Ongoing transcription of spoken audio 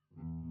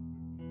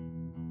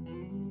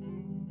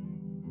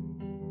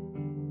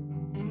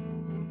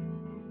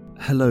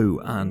Hello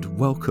and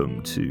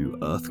welcome to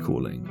Earth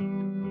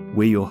Calling.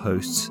 We're your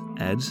hosts,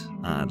 Ed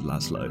and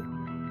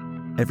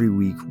Laszlo. Every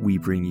week we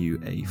bring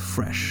you a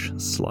fresh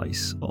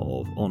slice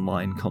of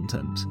online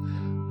content,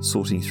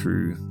 sorting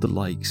through the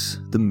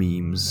likes, the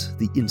memes,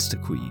 the Insta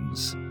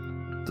queens,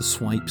 the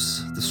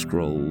swipes, the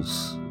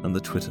scrolls, and the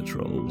Twitter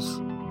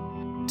trolls.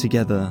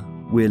 Together,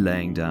 we're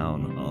laying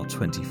down our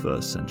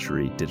 21st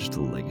century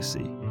digital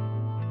legacy.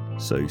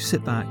 So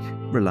sit back,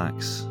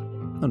 relax,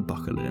 and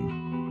buckle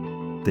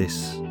in.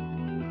 This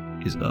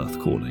is Earth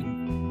Calling.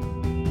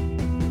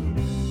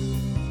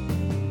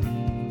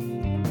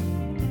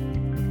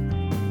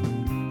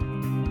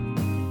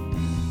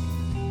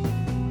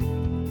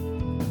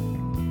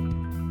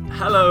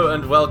 Hello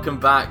and welcome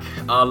back,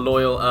 our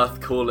loyal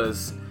Earth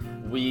Callers.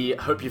 We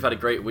hope you've had a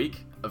great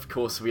week. Of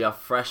course, we are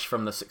fresh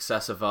from the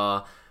success of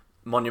our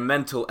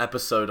monumental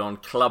episode on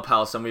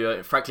Clubhouse, and we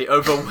were frankly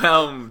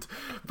overwhelmed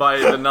by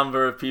the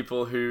number of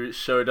people who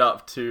showed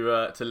up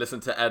to listen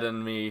to Ed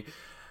and me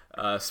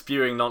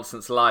spewing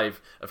nonsense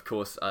live. Of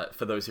course,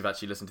 for those who've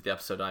actually listened to the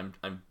episode,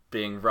 I'm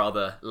being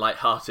rather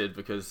lighthearted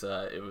because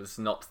it was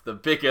not the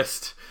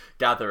biggest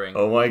gathering.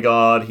 Oh my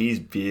god, he's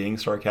being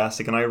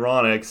sarcastic and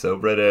ironic, so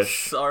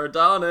British.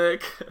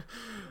 Sardonic.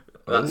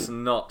 That's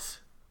not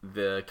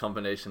the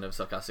combination of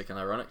sarcastic and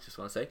ironic, just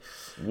want to say.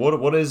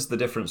 What is the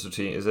difference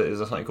between, is there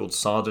something called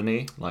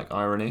sardony, like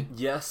irony?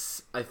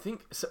 Yes, I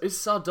think, so is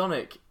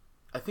sardonic,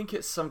 I think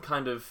it's some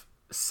kind of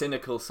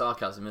cynical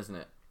sarcasm, isn't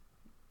it?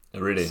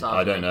 Really? Sardony.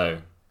 I don't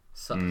know.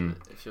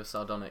 If you're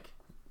sardonic.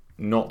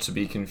 Not to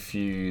be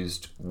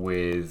confused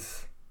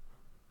with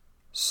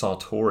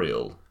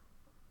sartorial.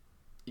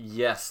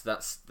 Yes,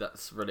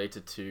 that's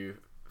related to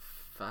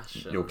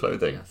fashion. Your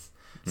clothing. Yes.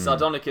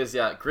 Sardonic is,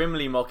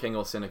 grimly mocking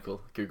or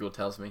cynical, Google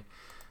tells me.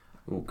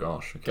 Oh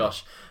gosh. Okay.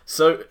 Gosh.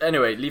 So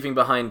anyway, leaving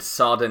behind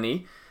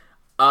sardony,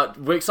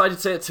 we're excited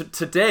to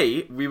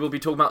today we will be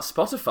talking about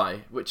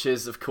Spotify, which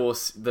is of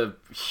course the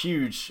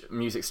huge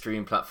music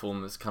streaming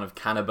platform that's kind of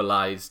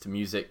cannibalized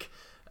music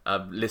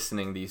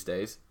listening these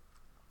days.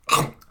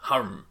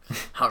 Harm.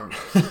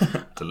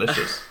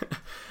 Delicious.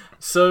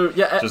 So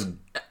Just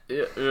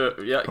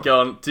go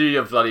on, do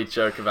your bloody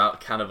joke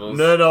about cannibals.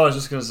 No, I was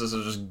just going to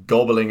say, just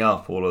gobbling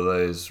up all of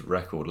those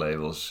record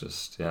labels,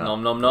 just,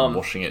 Nom nom nom.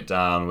 washing it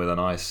down with a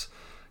nice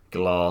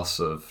glass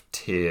of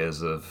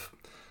tears of,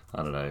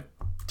 I don't know,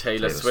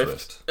 Taylor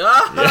Swift.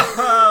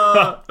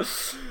 Yeah.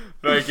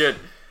 Very good.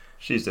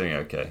 She's doing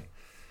okay.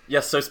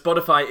 Yes, so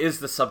Spotify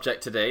is the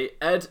subject today.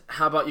 Ed,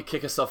 how about you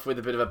kick us off with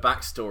a bit of a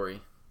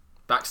backstory?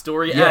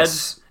 Backstory,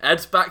 Yes.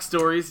 Ed's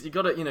backstories. You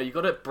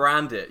gotta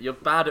brand it. You're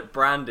bad at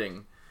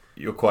branding.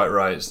 You're quite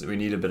right. We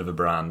need a bit of a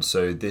brand.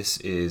 So this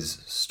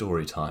is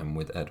Story Time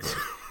with Edward.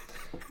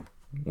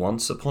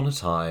 Once upon a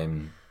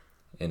time,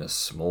 in a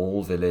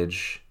small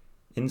village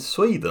in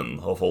Sweden,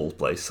 of all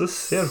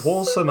places, there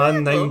was a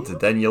man named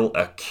Daniel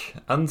Ek.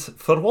 And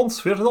for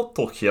once, we're not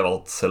talking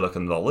about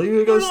Silicon Valley.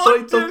 We go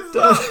straight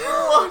up.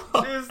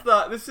 What is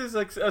that? This is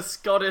a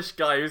Scottish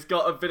guy who's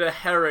got a bit of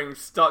herring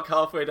stuck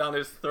halfway down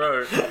his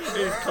throat.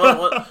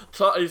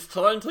 He's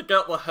trying to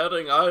get the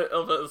herring out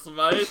of his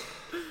mouth.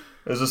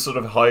 There's a sort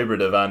of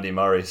hybrid of Andy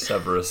Murray,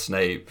 Severus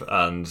Snape,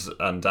 and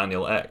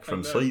Daniel Ek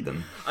from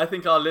Sweden. I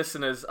think our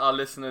listeners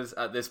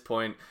at this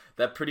point,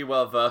 they're pretty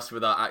well versed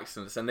with our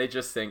accents, and they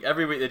just think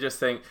every week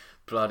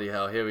bloody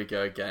hell, here we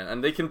go again,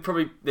 and they can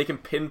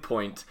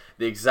pinpoint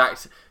the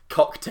exact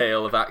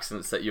cocktail of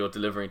accents that you're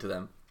delivering to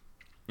them.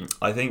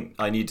 I think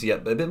I need to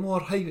get a bit more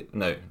high.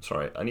 No,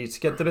 sorry. I need to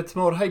get a bit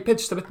more high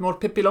pitched, a bit more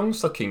Pippi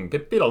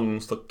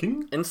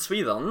Longstocking. In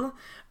Sweden,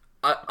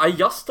 I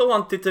just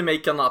wanted to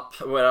make an app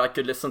where I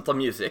could listen to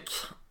music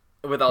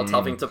without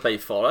having to pay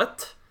for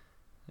it.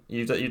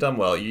 You've done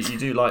well. You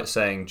do like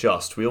saying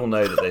just. We all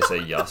know that they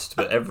say just,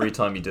 but every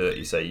time you do it,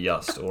 you say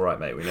just. All right,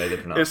 mate. We know they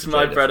pronounce it. It's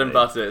my bread and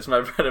butter. It's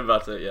my bread and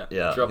butter. Yeah.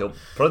 Yeah.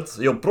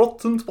 Your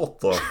bread and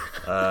butter.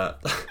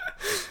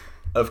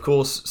 Of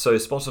course, so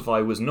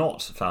Spotify was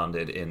not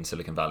founded in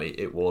Silicon Valley.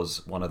 It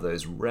was one of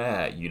those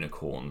rare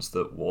unicorns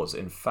that was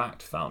in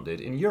fact founded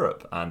in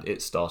Europe, and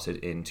it started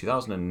in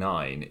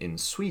 2009 in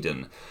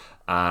Sweden.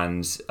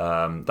 And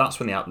that's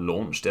when the app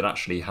launched. It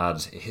actually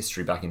had a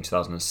history back in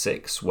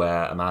 2006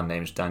 where a man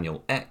named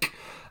Daniel Ek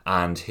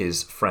and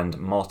his friend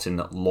Martin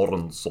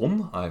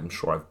Lorentzon, I'm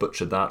sure I've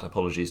butchered that,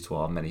 apologies to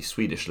our many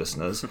Swedish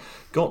listeners,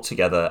 got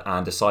together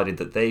and decided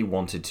that they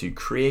wanted to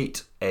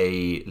create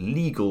a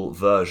legal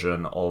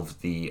version of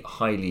the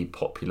highly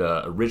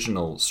popular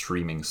original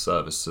streaming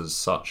services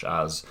such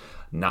as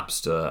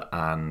Napster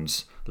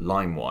and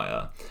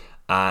LimeWire.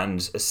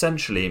 And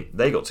essentially,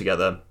 they got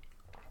together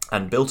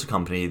and built a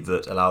company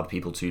that allowed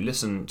people to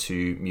listen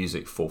to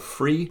music for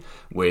free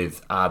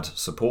with ad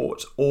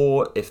support,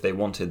 or if they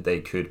wanted,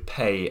 they could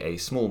pay a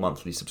small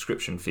monthly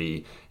subscription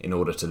fee in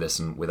order to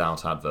listen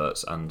without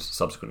adverts, and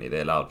subsequently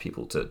they allowed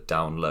people to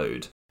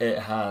download. It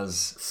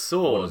has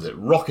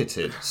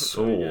rocketed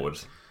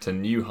to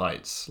new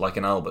heights, like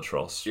an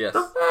albatross. Yes.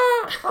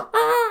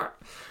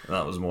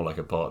 That was more like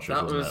a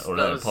partridge, wasn't it? Or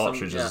no,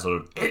 partridge is a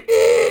sort of...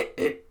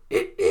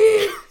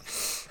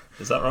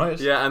 Is that right?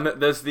 Yeah, and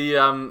there's the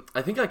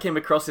I think I came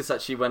across this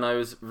actually when I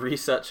was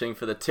researching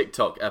for the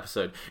TikTok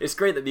episode. It's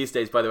great that these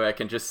days, by the way, I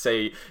can just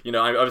say,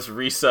 I was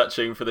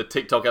researching for the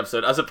TikTok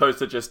episode as opposed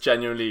to just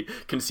genuinely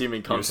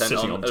consuming content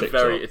on a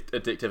very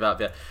addictive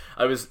app. Yeah,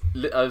 I was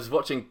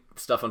watching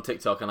stuff on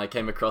TikTok and I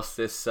came across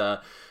this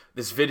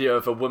video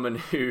of a woman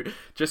who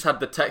just had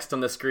the text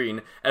on the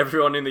screen.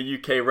 Everyone in the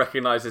UK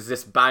recognizes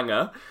this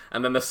banger,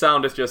 and then the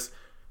sound is just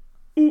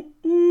the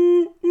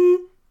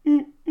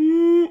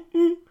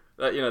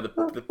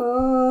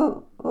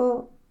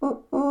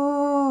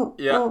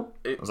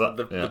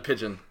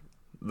pigeon.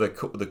 The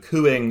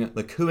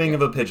cooing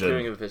of a pigeon. The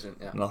cooing of a pigeon,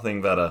 yeah.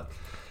 Nothing better.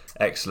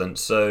 Excellent.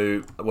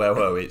 So, where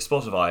were we?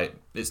 Spotify,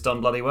 it's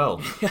done bloody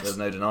well. Yes. There's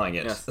no denying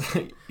it. Yes.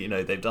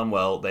 They've done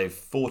well. They've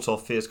fought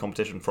off fierce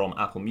competition from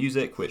Apple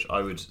Music, which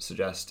I would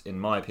suggest, in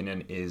my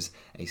opinion, is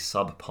a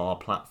subpar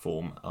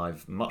platform.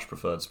 I've much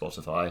preferred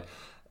Spotify.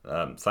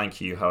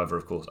 Thank you, however,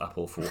 of course,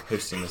 Apple, for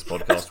hosting this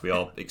podcast. We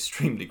are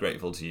extremely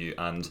grateful to you.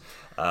 And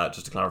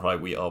just to clarify,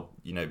 we are,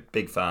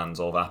 big fans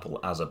of Apple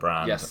as a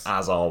brand, yes.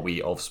 as are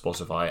we of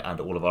Spotify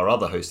and all of our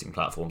other hosting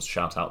platforms.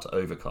 Shout out to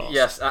Overcast.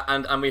 Yes,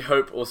 and we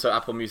hope also,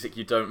 Apple Music,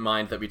 you don't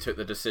mind that we took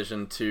the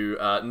decision to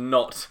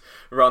not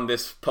run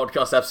this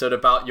podcast episode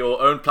about your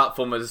own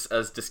platform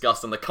as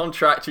discussed on the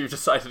contract. We've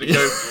decided to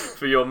go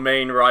for your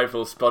main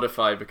rival,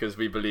 Spotify, because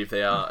we believe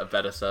they are a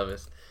better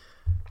service.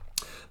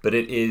 But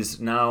it is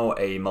now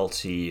a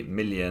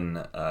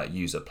multi-million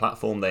user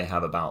platform. They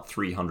have about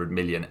 300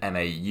 million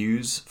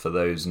MAUs. For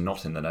those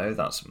not in the know,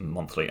 that's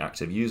monthly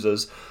active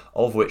users,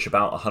 of which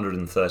about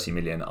 130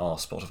 million are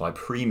Spotify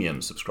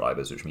Premium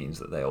subscribers, which means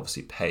that they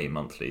obviously pay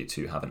monthly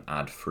to have an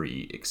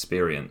ad-free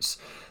experience.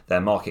 Their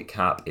market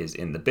cap is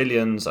in the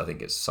billions. I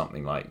think it's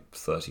something like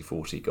 30,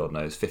 40, God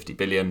knows, 50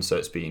 billion. So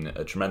it's been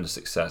a tremendous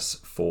success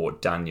for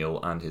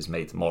Daniel and his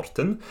mate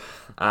Morten.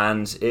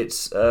 And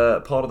it's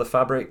part of the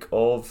fabric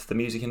of the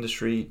music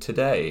industry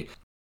today.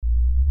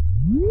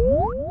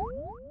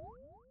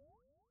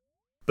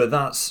 But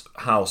that's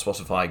how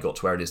Spotify got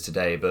to where it is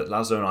today. But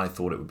Laszlo and I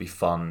thought it would be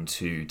fun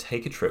to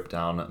take a trip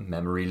down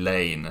memory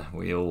lane.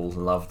 We all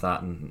love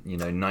that,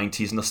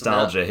 90s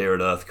nostalgia here at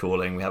Earth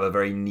Calling. We have a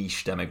very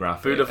niche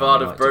demographic.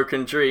 Boulevard of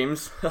Broken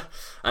Dreams.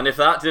 And if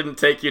that didn't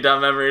take you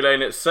down memory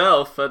lane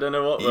itself, I don't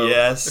know what will.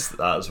 Yes,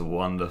 that's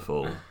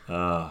wonderful.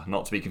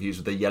 Not to be confused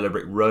with the Yellow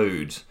Brick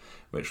Road,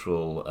 which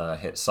will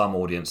hit some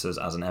audiences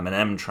as an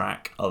Eminem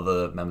track,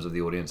 other members of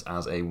the audience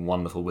as a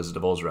wonderful Wizard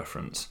of Oz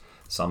reference,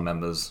 some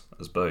members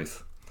as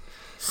both.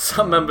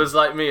 Some members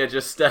like me are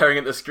just staring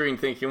at the screen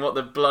thinking, what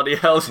the bloody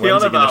hell's he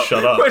on about?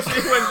 When's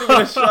he going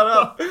to shut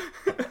up?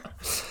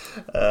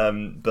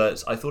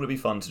 But I thought it'd be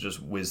fun to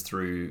just whiz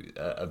through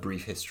a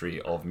brief history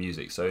of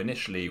music. So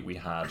initially we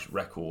had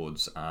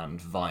records and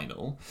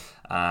vinyl,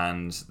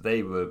 and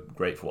they were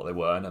great for what they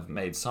were and have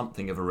made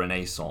something of a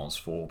renaissance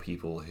for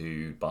people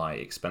who buy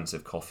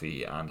expensive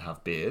coffee and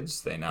have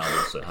beards. They now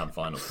also have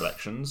vinyl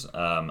collections,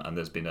 and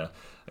there's been a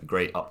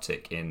great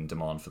uptick in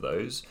demand for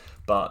those.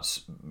 But,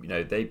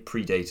 they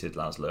predated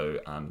Laszlo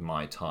and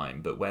my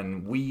time. But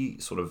when we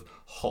sort of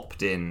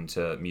hopped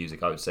into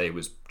music, I would say it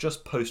was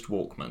just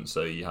post-Walkman.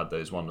 So you had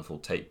those wonderful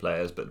tape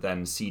players, but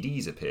then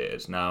CDs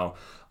appeared. Now,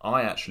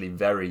 I actually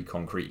very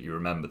concretely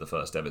remember the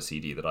first ever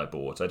CD that I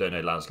bought. I don't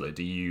know, Laszlo,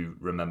 do you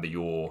remember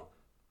your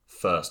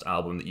first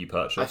album that you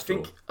purchased? I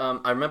think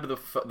I remember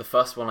the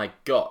first one I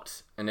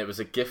got, and it was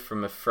a gift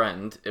from a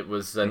friend. It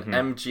was an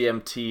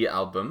MGMT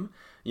album.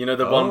 You know,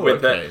 the one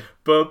with the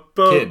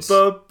Kids.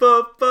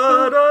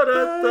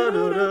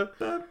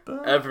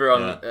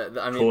 Everyone,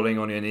 Crawling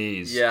on your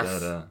knees.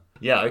 Yes.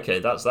 Yeah, okay,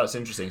 that's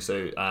interesting.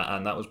 So,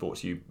 and that was bought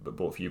for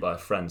you by a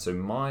friend. So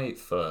my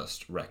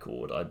first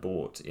record I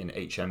bought in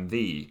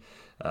HMV,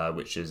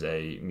 which is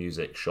a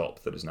music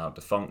shop that is now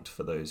defunct.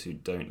 For those who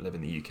don't live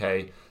in the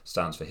UK,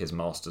 stands for His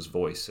Master's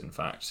Voice, in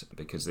fact,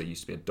 because there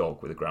used to be a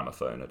dog with a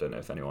gramophone. I don't know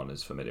if anyone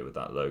is familiar with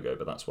that logo,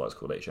 but that's why it's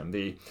called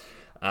HMV.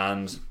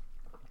 And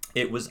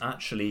it was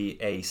actually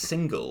a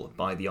single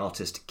by the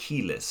artist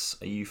Keyless.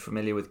 Are you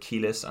familiar with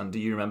Keyless? And do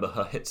you remember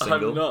her hit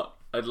single? I'm not.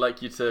 I'd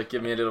like you to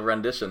give me a little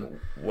rendition.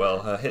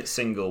 Well, her hit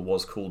single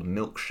was called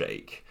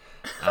Milkshake.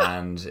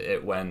 And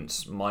it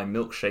went, my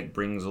milkshake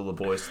brings all the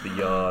boys to the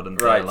yard and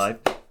their life.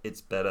 It's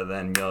better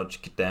than yours,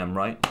 damn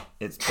right.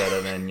 It's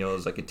better than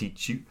yours, I could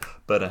teach you,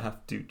 but I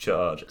have to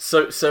charge.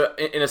 So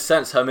in a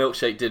sense, her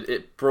milkshake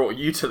it brought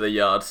you to the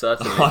yard,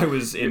 certainly. I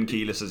was in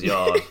Keyless's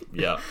yard,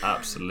 yeah,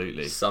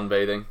 absolutely.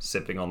 Sunbathing.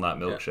 Sipping on that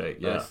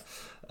milkshake, yeah.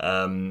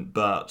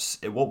 Nice. But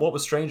what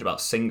was strange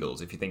about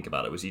singles, if you think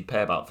about it, was you'd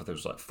pay about, for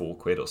those like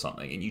 £4 or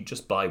something, and you'd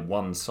just buy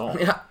one song.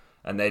 Yeah.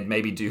 And they'd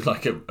maybe do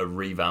like a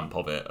revamp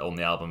of it on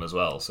the album as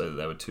well, so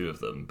there were two of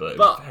them, but it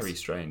was very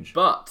strange.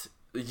 But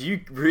you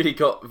really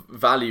got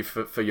value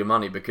for your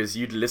money, because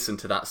you'd listen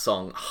to that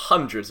song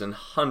hundreds and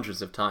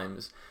hundreds of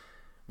times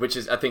which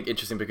is, I think,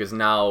 interesting because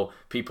now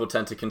people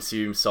tend to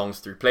consume songs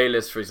through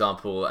playlists, for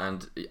example,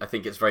 and I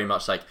think it's very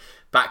much like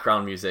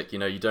background music. You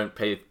know, you don't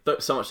pay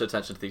so much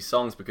attention to these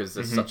songs because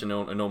there's such an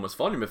enormous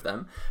volume of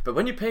them. But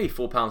when you pay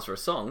 £4 for a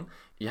song,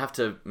 you have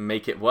to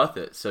make it worth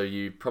it. So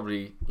you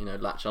probably,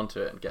 latch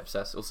onto it and get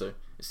obsessed. Also,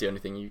 it's the only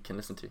thing you can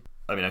listen to.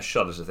 I mean, I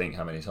shudder to think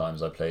how many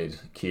times I played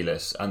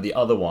Keyless. And the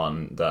other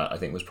one that I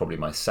think was probably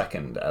my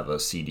second ever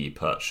CD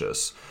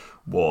purchase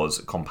was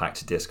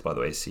compact disc, by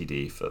the way,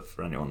 CD for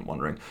anyone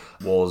wondering,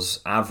 was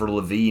Avril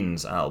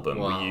Lavigne's album.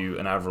 Wow. Were you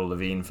an Avril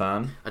Lavigne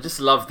fan? I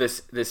just love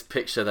this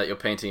picture that you're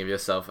painting of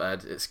yourself,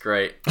 Ed. It's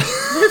great.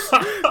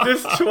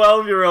 this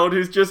 12-year-old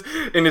who's just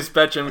in his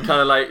bedroom kind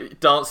of like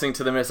dancing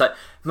to them. It's like,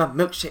 my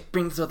milkshake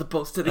brings all the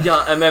balls to the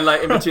yard. And then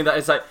like in between that,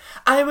 it's like,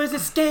 I was a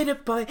skater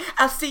boy,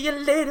 I'll see you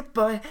later,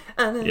 boy.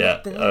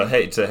 Yeah, I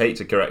hate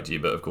to correct you,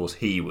 but of course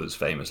he was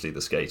famously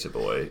the skater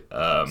boy.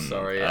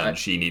 Sorry. And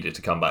she needed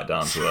to come back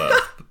down to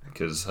earth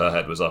because her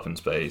head was up in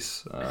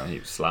space. He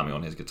was slamming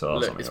on his guitar.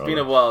 Look, it's been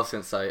a while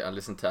since I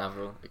listened to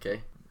Avril,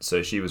 okay?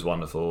 So she was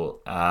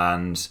wonderful,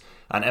 and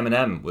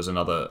Eminem was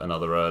another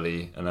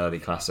early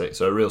classic.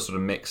 So a real sort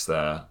of mix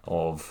there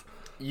of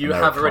You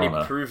Americana. have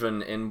already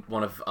proven in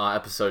one of our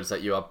episodes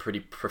that you are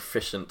pretty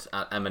proficient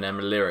at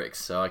Eminem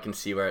lyrics, so I can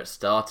see where it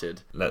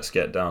started. Let's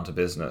get down to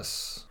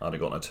business. I'd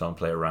have got no time to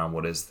play around.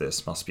 What is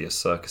this? Must be a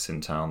circus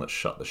in town that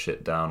shut the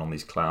shit down on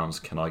these clowns.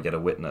 Can I get a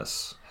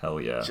witness? Hell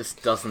yeah. It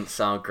just doesn't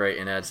sound great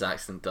in Ed's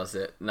accent, does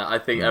it? No, I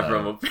think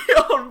everyone will be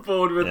on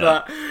board with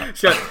that.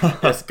 She's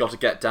like, yes, got to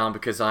get down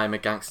because I am a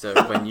gangster.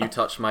 When you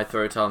touch my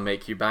throat, I'll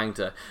make you banged.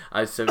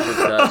 I so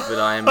but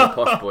I am a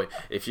posh boy.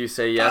 If you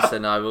say yes,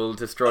 then I will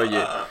destroy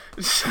you.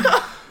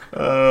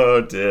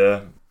 Oh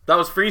dear. That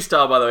was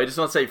freestyle, by the way. I just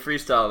want to say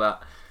freestyle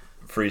that.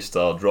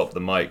 Freestyle, drop the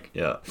mic,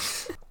 yeah.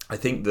 I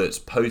think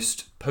that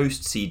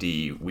post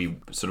CD, we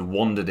sort of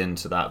wandered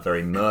into that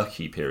very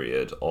murky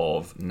period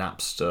of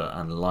Napster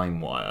and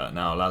LimeWire.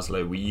 Now,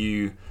 Laszlo, were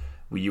you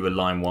a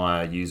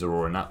LimeWire user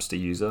or a Napster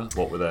user?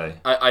 What were they?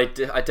 I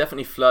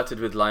definitely flirted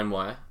with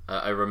LimeWire.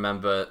 I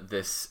remember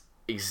this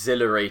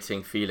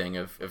exhilarating feeling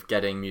of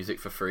getting music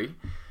for free.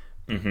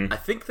 Mm-hmm. I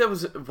think there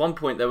was at one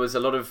point there was a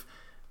lot of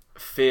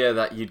fear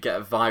that you'd get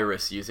a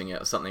virus using it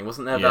or something,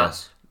 wasn't there?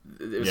 Yes.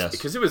 It was,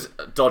 because it was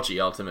dodgy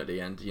ultimately,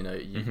 and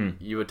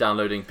you were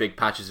downloading big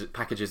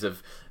packages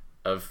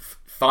of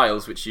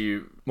files which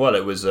you. Well,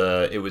 it was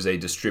a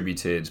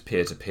distributed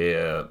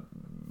peer-to-peer,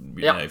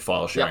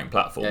 file sharing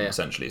platform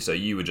essentially. So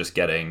you were just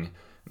getting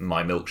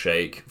My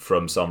Milkshake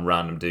from some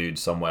random dude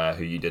somewhere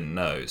who you didn't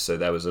know. So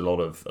there was a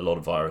lot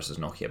of viruses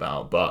knocking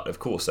about. But of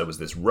course, there was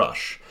this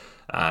rush.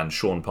 And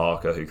Sean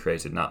Parker, who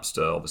created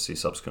Napster, obviously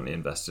subsequently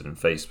invested in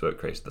Facebook,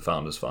 created the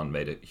Founders Fund,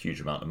 made a huge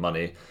amount of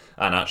money,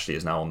 and actually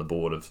is now on the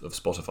board of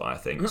Spotify, I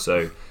think.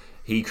 So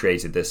he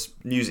created this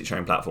music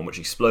sharing platform which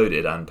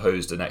exploded and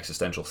posed an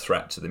existential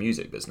threat to the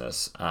music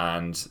business.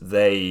 And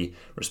they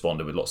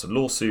responded with lots of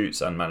lawsuits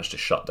and managed to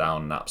shut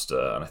down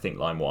Napster. And I think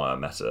LimeWire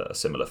met a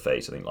similar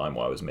fate. I think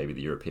LimeWire was maybe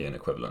the European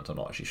equivalent, I'm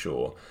not actually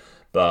sure.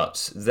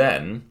 But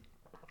then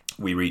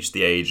we reached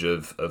the age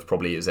of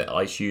probably, is it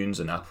iTunes,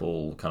 and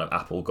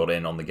Apple got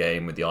in on the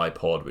game with the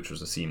iPod, which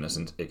was a seamless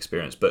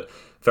experience, but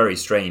very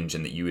strange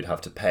in that you would have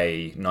to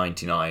pay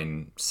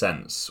 99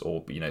 cents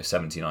or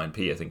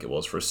 79p I think it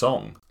was for a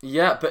song.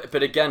 Yeah,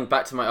 but again,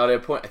 back to my earlier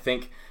point, I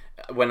think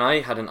when I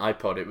had an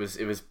iPod, it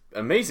was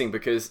amazing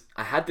because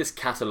I had this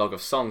catalogue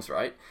of songs,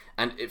 right?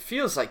 And it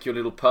feels like your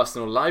little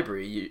personal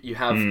library. You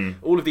have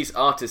all of these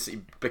artists that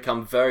you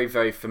become very,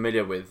 very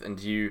familiar with and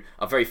you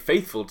are very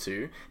faithful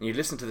to, and you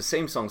listen to the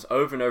same songs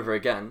over and over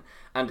again.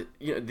 And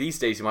these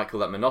days you might call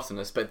that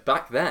monotonous, but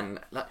back then,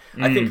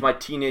 I think my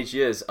teenage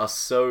years they're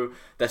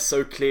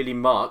so clearly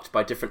marked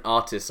by different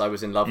artists I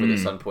was in love with at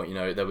some point.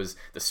 There was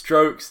The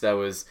Strokes, there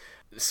was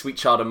Sweet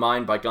Child of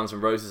Mine by Guns N'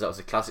 Roses, that was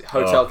a classic.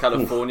 Hotel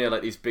California,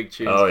 like these big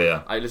tunes. Oh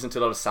yeah. I listened to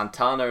a lot of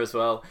Santana as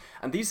well.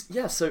 And these,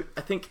 so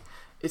I think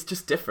it's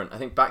just different. I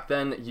think back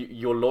then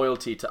your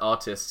loyalty to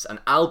artists and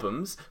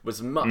albums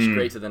was much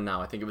greater than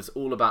now. I think it was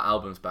all about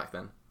albums back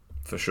then.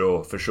 For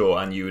sure.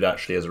 And you would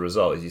actually, as a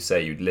result, as you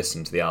say, you'd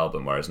listen to the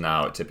album, whereas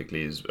now it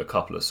typically is a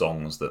couple of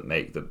songs that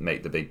make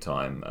the big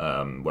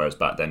time. Whereas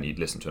back then you'd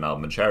listen to an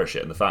album and cherish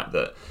it. And the fact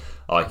that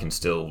I can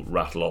still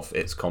rattle off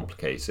It's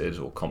Complicated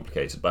or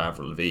Complicated by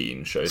Avril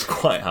Lavigne shows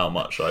quite how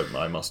much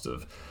I must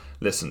have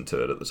listened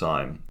to it at the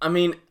time. I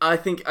mean, I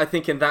think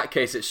in that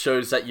case it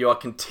shows that you are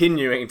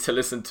continuing to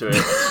listen to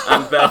it,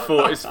 and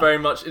therefore it's very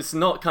much it's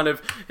not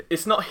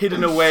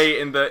hidden away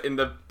in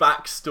the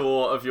back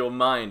store of your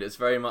mind. It's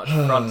very much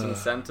front and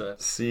center.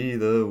 See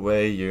the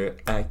way you're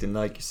acting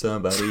like you're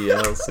somebody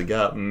else. It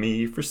got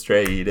me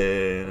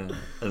frustrated.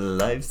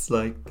 Life's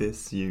like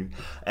this, you.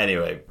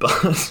 Anyway,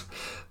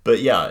 But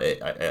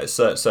yeah,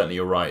 certainly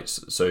you're right.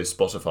 So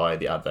Spotify,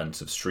 the advent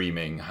of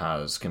streaming,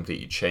 has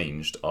completely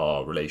changed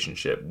our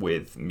relationship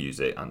with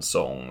music and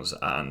songs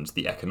and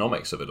the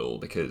economics of it all.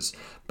 Because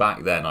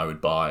back then I would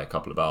buy a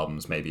couple of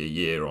albums maybe a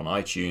year on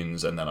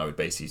iTunes, and then I would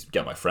basically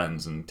get my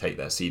friends and take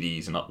their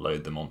CDs and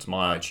upload them onto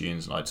my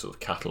iTunes, and I'd sort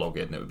of catalogue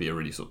it, and it would be a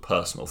really sort of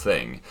personal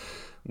thing.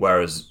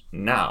 Whereas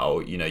now,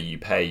 you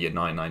pay your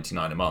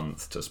 $9.99 a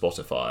month to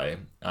Spotify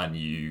and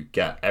you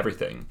get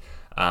everything.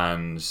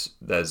 And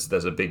there's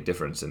a big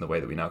difference in the way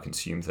that we now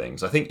consume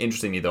things. I think,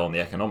 interestingly, though, on the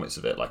economics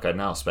of it, like I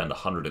now spend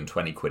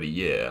 120 quid a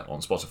year on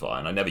Spotify,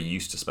 and I never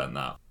used to spend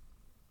that.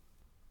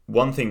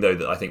 One thing, though,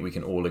 that I think we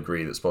can all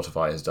agree that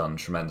Spotify has done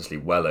tremendously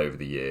well over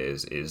the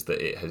years is that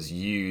it has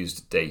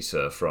used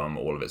data from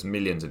all of its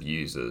millions of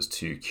users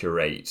to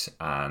curate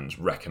and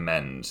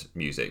recommend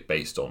music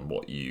based on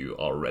what you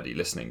are already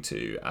listening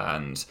to.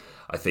 And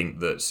I think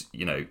that,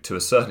 to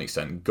a certain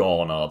extent,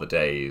 gone are the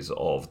days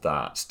of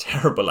that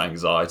terrible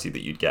anxiety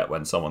that you'd get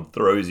when someone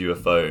throws you a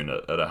phone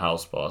at a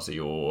house party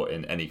or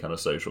in any kind of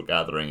social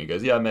gathering and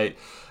goes, "Yeah, mate,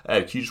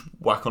 can you just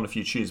whack on a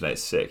few tunes, mate?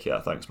 It's sick. Yeah,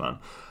 thanks, man."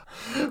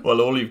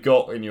 Well, all you've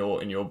got in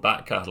your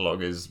back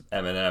catalogue is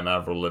Eminem,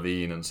 Avril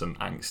Lavigne, and some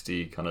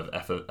angsty kind of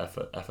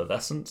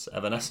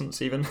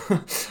evanescence even.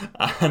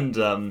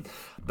 And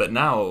but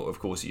now, of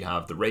course, you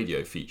have the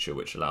radio feature,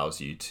 which allows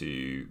you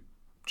to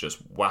just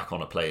whack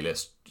on a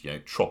playlist,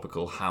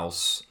 tropical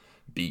house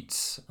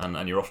beats,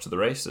 and you're off to the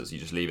races. You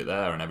just leave it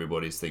there, and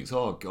everybody thinks,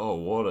 "Oh God,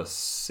 what a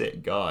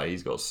sick guy!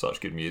 He's got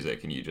such good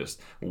music," and you just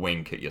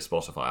wink at your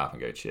Spotify app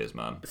and go, "Cheers,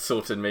 man."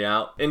 Sorted me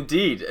out.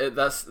 Indeed,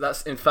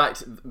 that's in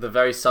fact the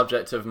very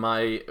subject of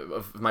my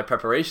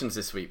preparations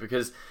this week,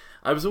 because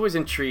I was always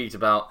intrigued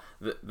about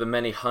the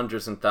many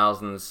hundreds and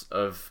thousands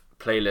of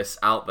playlists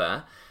out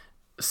there.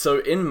 So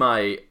in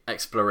my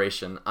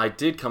exploration, I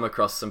did come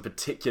across some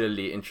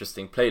particularly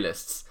interesting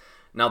playlists.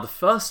 Now, the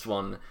first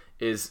one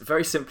is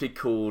very simply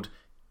called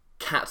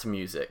cat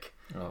music.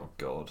 Oh,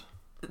 God.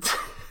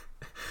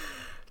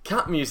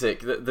 Cat music,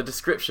 the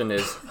description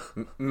is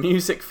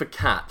music for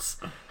cats.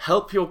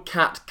 Help your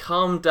cat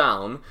calm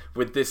down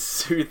with this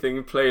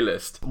soothing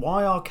playlist.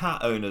 Why are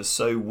cat owners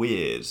so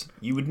weird?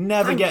 You would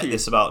never get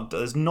this about...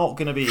 There's not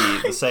going to be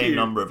the same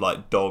number of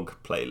dog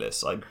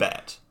playlists, I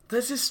bet.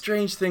 There's this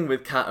strange thing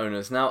with cat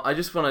owners. Now, I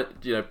just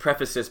want to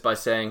preface this by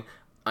saying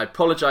I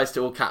apologise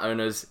to all cat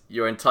owners.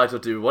 You're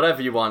entitled to do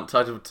whatever you want,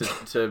 entitled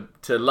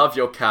to love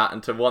your cat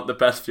and to want the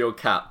best for your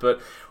cat.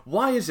 But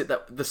why is it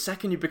that the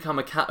second you become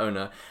a cat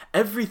owner,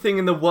 everything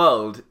in the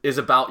world is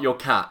about your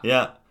cat?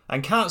 Yeah,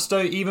 and cats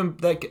don't even,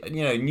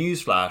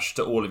 newsflash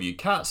to all of you,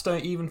 cats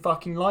don't even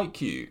fucking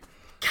like you.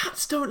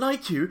 Cats don't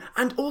like you,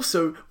 and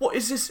also, what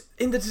is this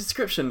in the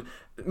description?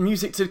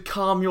 Music to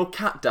calm your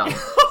cat down.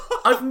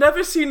 I've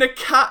never seen a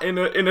cat in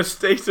a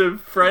state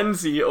of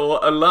frenzy or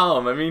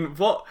alarm. I mean,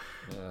 what...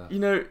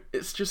 Yeah.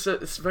 It's just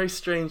it's a very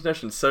strange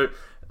notion. So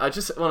I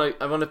want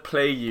to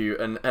play you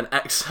an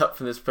excerpt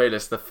from this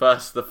playlist,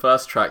 the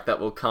first track that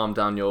will calm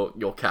down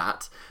your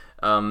cat.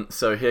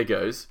 So here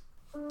goes.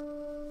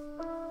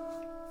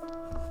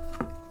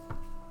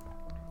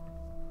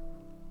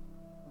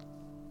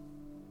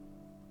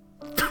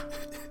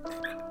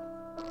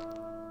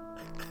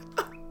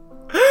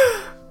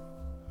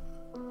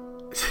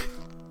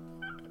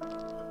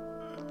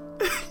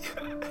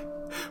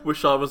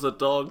 Wish I was a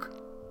dog.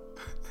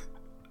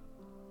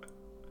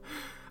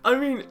 I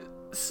mean,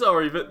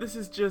 sorry, but this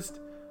is just...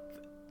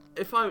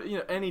 If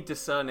any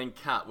discerning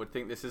cat would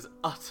think this is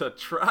utter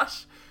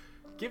trash.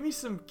 Give me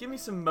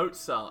some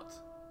Mozart.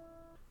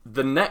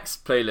 The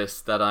next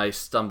playlist that I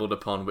stumbled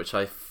upon, which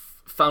I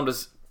found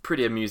as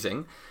pretty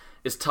amusing,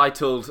 is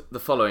titled the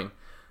following: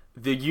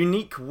 The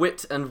Unique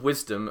Wit and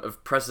Wisdom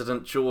of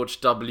President George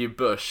W.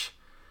 Bush.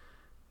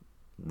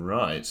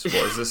 Right. What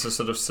is this, a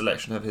sort of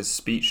selection of his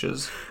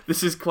speeches?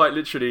 This is quite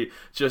literally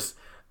just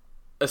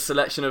a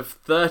selection of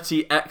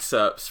 30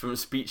 excerpts from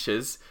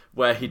speeches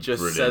where he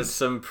just says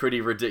some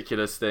pretty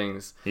ridiculous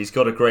things. He's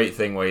got a great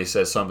thing where he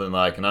says something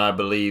like, "And I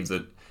believe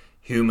that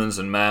humans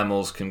and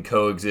mammals can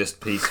coexist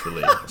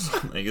peacefully," or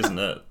something, isn't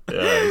it?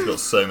 Yeah, he's got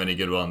so many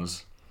good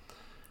ones.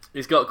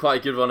 He's got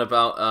quite a good one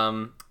about,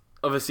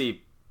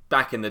 obviously,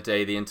 back in the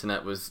day, the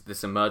internet was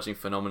this emerging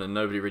phenomenon.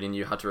 Nobody really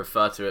knew how to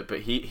refer to it, but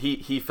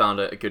he found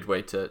a good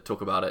way to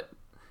talk about it.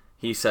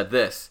 He said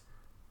this.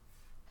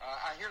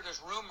 I hear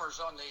there's rumors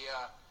on the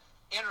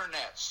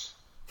internets.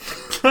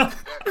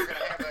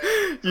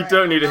 You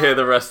don't need to hear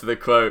the rest of the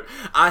quote.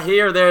 I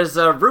hear there's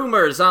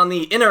rumors on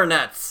the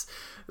internets.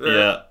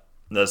 Yeah,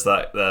 there's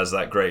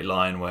that great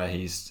line where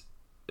he's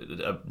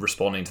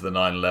responding to the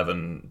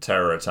 9/11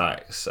 terror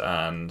attacks,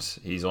 and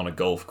he's on a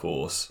golf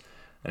course,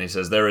 and he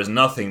says, "There is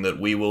nothing that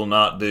we will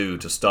not do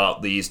to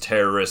stop these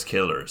terrorist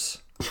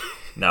killers.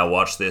 Now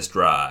watch this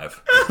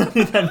drive."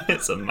 Then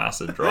it's a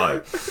massive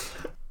drive.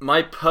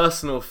 My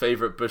personal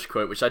favourite Bush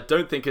quote, which I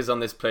don't think is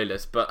on this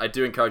playlist, but I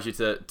do encourage you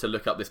to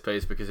look up this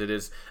playlist because it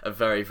is a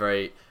very,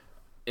 very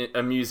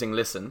amusing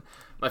listen.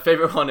 My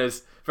favourite one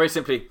is, very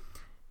simply,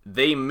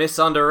 "They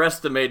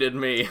misunderestimated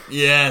me."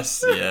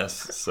 Yes,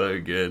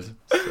 so good,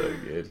 so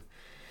good.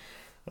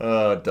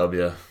 Oh,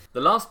 W.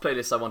 The last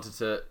playlist I wanted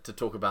to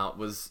talk about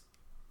was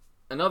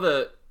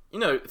another,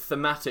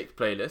 thematic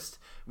playlist,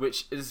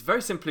 which is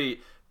very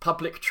simply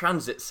public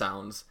transit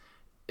sounds.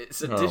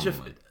 It's a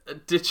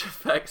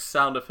Digifx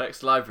sound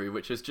effects library,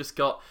 which has just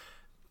got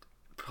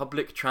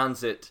public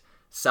transit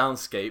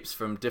soundscapes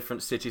from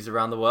different cities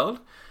around the world.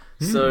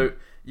 So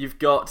You've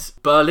got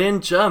Berlin,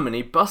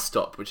 Germany Bus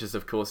Stop, which is,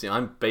 of course,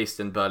 I'm based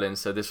in Berlin,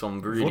 so this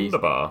one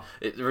Wunderbar.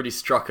 It really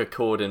struck a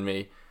chord in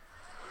me.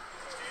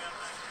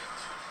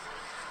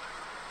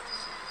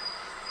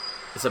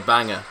 It's a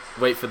banger.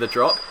 Wait for the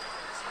drop.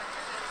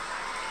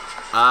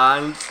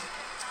 And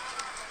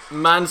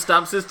man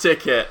stamps his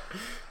ticket.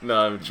 No,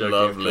 I'm joking.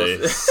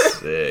 Lovely.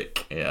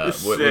 Sick. Yeah.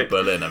 Sick. With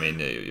Berlin, I mean,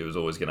 it was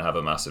always going to have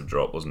a massive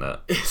drop, wasn't it?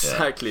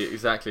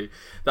 Exactly.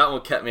 That one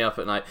kept me up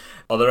at night.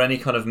 Are there any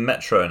kind of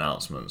metro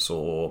announcements,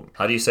 or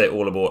how do you say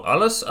all aboard?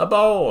 Alles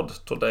aboard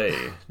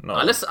today. No.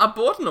 Alles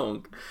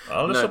Abordnung.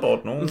 Alles No.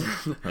 aboard, no.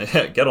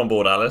 Yeah, get on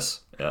board,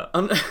 Alice. Yeah.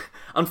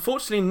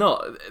 Unfortunately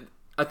not.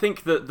 I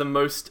think that the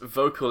most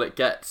vocal it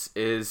gets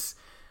is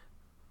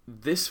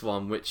this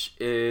one, which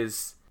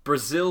is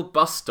Brazil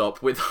Bus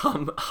Stop with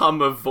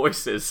hum of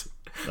voices.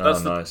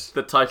 That's nice.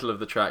 the title of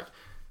the track.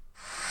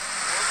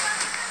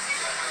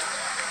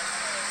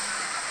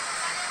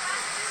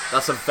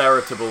 That's a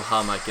veritable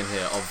hum I can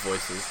hear of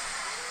voices.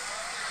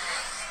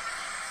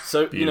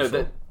 So,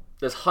 Beautiful.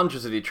 there's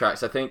hundreds of these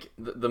tracks. I think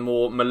the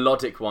more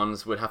melodic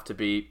ones would have to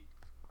be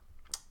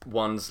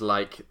ones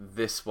like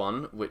this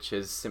one, which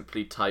is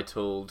simply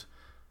titled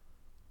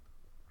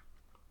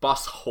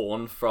Bus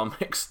Horn from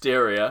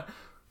Exterior.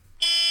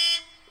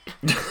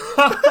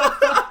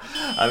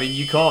 I mean,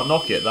 you can't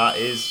knock it. That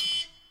is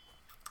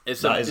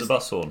a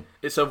bus horn.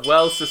 It's a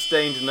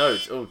well-sustained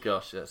note. Oh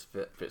gosh, that's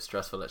a bit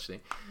stressful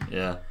actually.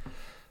 Yeah.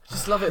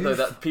 Just love it though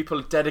that people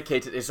are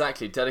dedicated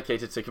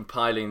to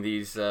compiling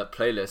these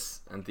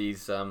playlists and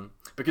these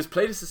because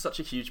playlists is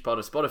such a huge part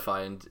of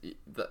Spotify, and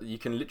that you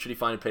can literally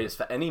find a playlist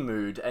for any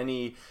mood,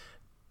 any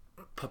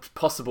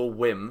possible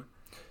whim.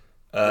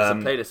 There's a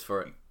playlist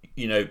for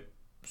it.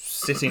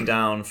 Sitting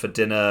down for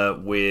dinner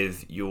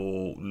with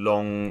your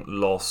long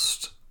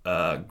lost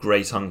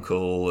great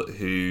uncle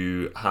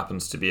who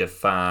happens to be a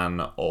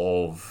fan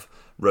of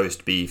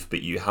roast beef,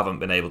 but you haven't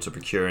been able to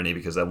procure any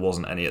because there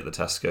wasn't any at the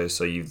Tesco,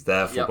 so you've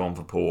therefore gone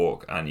for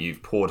pork, and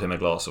you've poured him a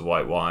glass of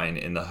white wine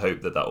in the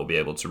hope that will be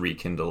able to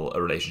rekindle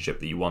a relationship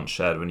that you once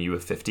shared when you were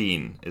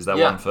 15. Is there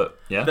one for...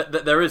 Yeah?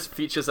 There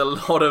features a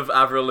lot of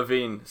Avril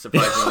Lavigne,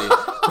 surprisingly.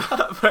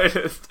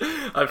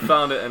 I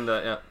found it, and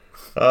yeah.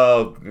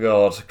 Oh,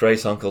 God.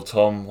 Great Uncle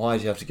Tom, why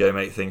do you have to go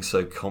make things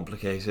so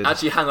complicated?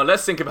 Actually, hang on.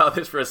 Let's think about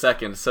this for a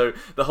second. So,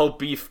 the whole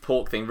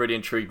beef-pork thing really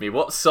intrigued me.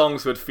 What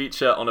songs would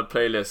feature on a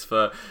playlist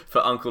for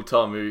Uncle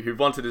Tom, who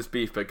wanted his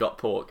beef but got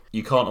pork?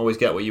 You can't always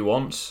get what you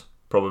want,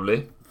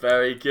 probably.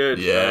 Very good.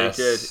 Yes.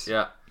 Very good.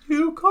 Yeah.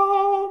 You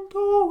can't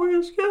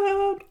always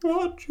get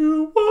what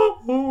you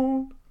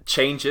want.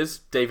 Changes,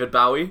 David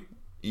Bowie.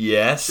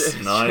 Yes,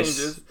 nice.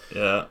 Changes.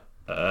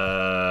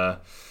 Yeah.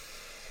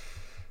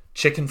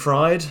 Chicken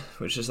fried,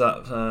 which is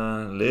that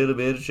little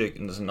bit of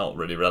chicken. It's not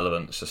really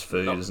relevant. It's just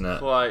food, isn't it?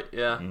 Quite,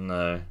 yeah.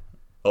 No.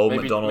 Old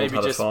MacDonald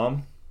had a just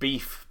farm.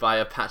 Beef by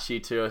Apache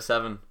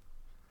 207.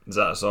 Is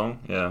that a song?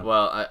 Yeah.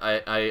 Well,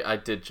 I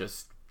did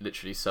just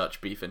literally search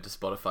beef into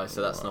Spotify,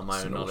 so that's not my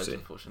that's own knowledge, naughty.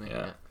 unfortunately.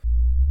 Yeah.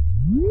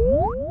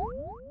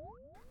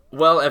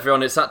 Well,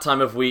 everyone, it's that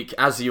time of week,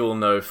 as you all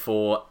know,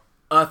 for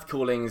Earth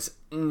Calling's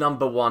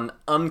number one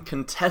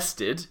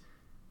uncontested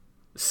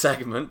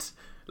segment,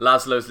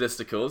 Laszlo's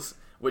Listicles,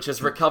 which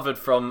has recovered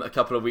from a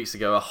couple of weeks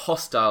ago, a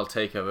hostile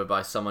takeover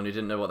by someone who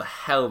didn't know what the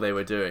hell they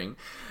were doing.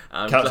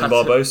 Captain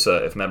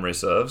Barbosa, if memory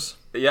serves.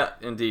 Yeah,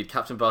 indeed.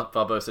 Captain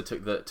Barbosa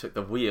took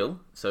the wheel,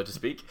 so to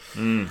speak.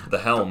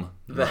 The helm.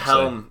 The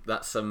helm,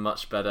 that's a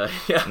much better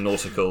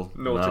nautical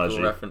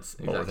analogy. reference.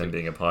 Exactly. What with him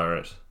being a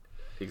pirate.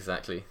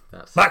 Exactly.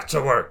 That's Back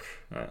to work!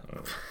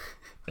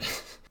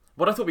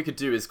 What I thought we could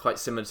do is quite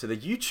similar to the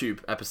YouTube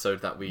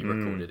episode that we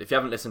recorded. If you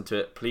haven't listened to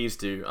it, please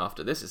do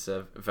after this. It's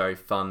a very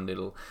fun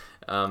little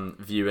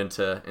view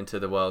into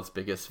the world's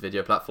biggest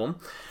video platform.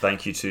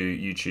 Thank you to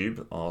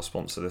YouTube, our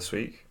sponsor this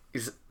week.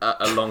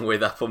 Along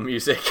with Apple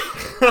Music.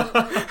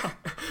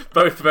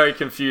 Both very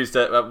confused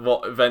at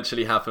what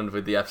eventually happened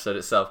with the episode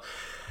itself.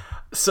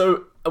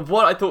 So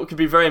what I thought could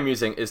be very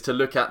amusing is to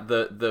look at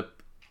the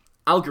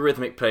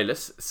algorithmic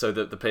playlist, so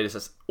that the playlist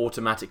is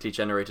automatically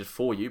generated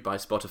for you by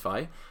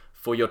Spotify,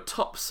 for your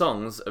top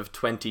songs of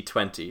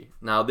 2020.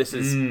 Now, this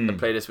is a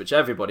playlist which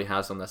everybody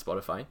has on their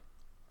Spotify.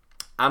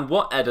 And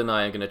what Ed and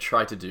I are going to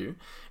try to do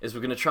is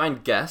we're going to try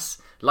and guess,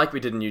 like we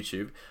did in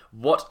YouTube,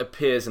 what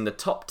appears in the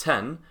top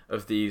 10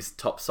 of these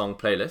top song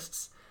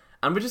playlists.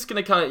 And we're just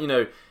going to kind of,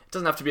 it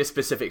doesn't have to be a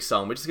specific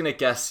song. We're just going to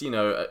guess,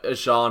 a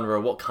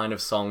genre, what kind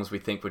of songs we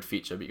think would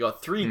feature. But you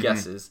got 3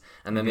 guesses,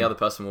 and then the other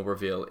person will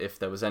reveal if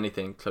there was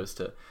anything close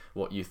to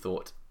what you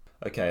thought.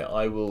 Okay,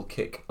 I will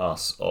kick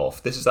us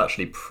off. This is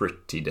actually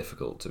pretty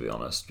difficult, to be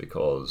honest,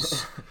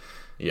 because,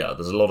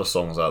 there's a lot of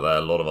songs out there,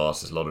 a lot of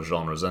artists, a lot of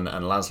genres, and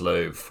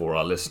Laszlo, for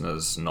our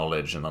listeners'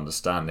 knowledge and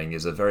understanding,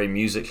 is a very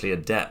musically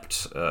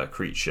adept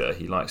creature.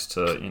 He likes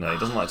to, he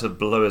doesn't like to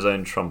blow his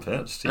own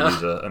trumpet, to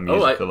use a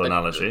musical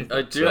analogy.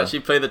 I do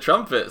actually play the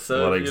trumpet,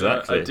 so well,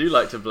 exactly. I do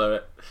like to blow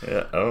it.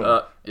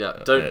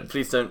 Yeah.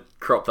 Please don't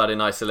crop that in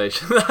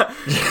isolation.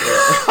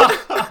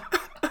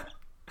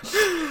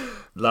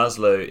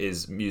 Laszlo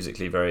is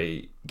musically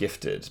very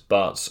gifted,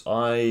 but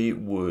I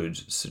would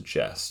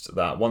suggest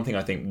that one thing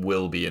I think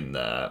will be in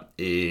there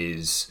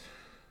is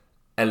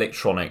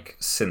electronic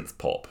synth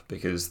pop,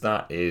 because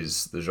that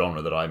is the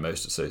genre that I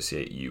most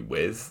associate you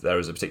with. There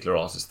is a particular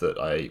artist that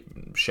I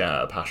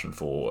share a passion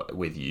for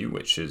with you,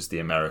 which is the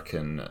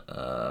American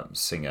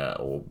singer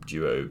or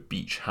duo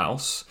Beach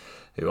House,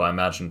 who I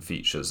imagine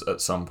features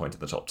at some point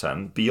in the top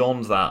 10.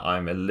 Beyond that,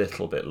 I'm a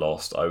little bit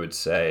lost. I would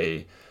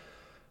say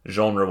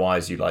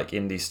genre-wise, you like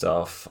indie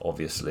stuff,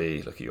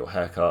 obviously. Look at your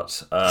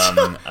haircut.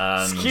 And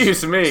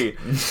Excuse me.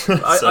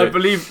 I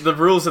believe the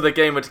rules of the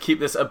game are to keep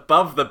this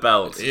above the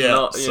belt.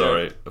 Yeah,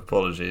 sorry.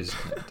 Apologies.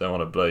 Don't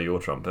want to blow your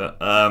trumpet.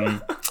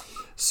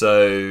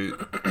 So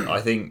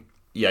I think,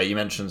 yeah, you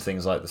mentioned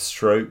things like the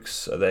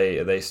Strokes. Are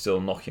they still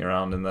knocking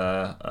around in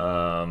there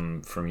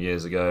from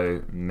years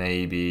ago?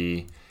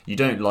 Maybe. You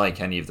don't like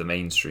any of the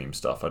mainstream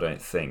stuff, I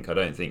don't think. I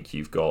don't think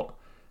you've got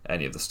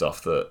any of the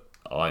stuff that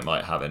I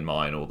might have in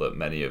mind, or that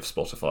many of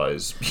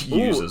Spotify's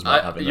users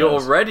might have in You're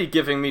theirs. already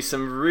giving me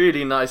some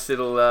really nice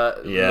little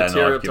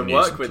material to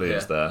work with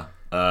here. There.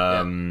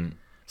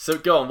 So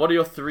go on. What are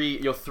your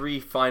three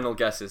final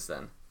guesses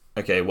then?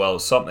 Okay, well,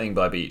 something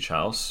by Beach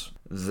House.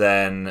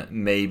 Then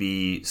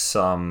maybe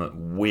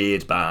some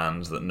weird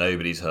bands that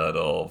nobody's heard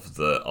of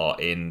that are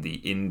in the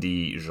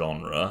indie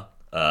genre.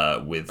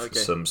 With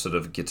some sort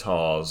of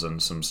guitars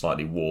and some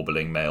slightly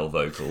warbling male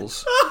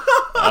vocals.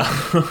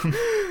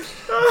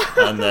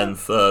 And then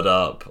third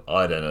up,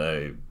 I don't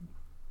know,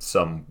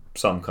 some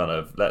kind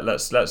of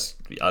let's.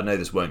 I know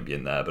this won't be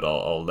in there, but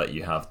I'll let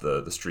you have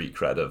the street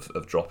cred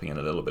of dropping in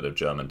a little bit of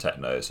German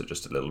techno. So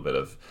just a little bit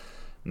of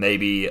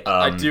maybe.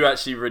 I do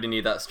actually really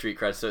need that street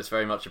cred, so it's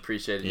very much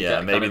appreciated.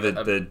 Yeah, maybe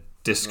the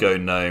Disco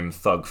Gnome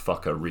Thug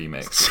Fucker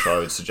remix, which I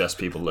would suggest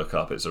people look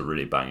up. It's a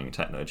really banging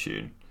techno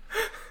tune.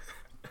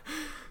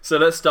 So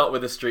let's start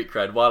with the street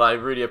cred. While I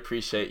really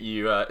appreciate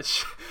you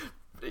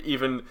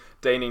even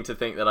deigning to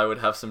think that I would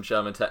have some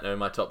German techno in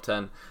my top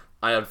 10,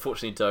 I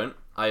unfortunately don't.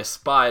 I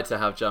aspire to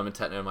have German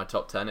techno in my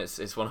top 10.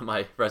 It's one of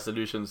my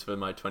resolutions for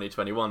my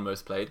 2021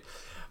 most played.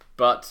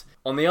 But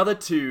on the other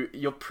two,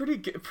 you're pretty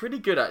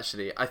good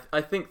actually.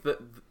 I think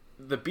that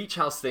the Beach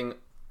House thing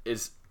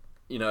is,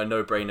 a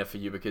no-brainer for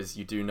you, because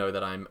you do know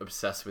that I'm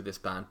obsessed with this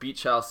band.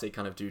 Beach House, they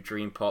kind of do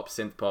dream pop,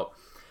 synth pop.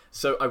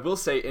 So I will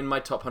say, in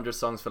my top 100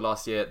 songs for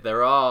last year,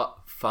 there are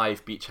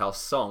 5 Beach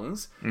House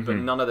songs, but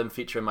none of them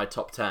feature in my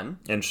top 10.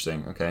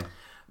 Interesting, okay.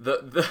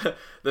 The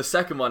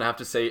second one, I have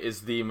to say,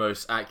 is the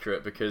most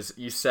accurate, because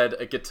you said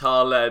a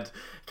guitar-led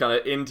kind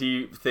of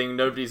indie thing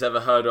nobody's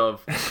ever heard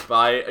of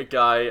by a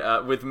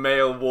guy with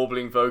male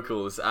warbling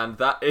vocals, and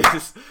that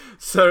is...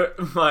 So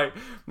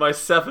my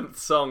seventh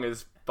song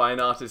is by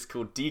an artist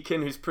called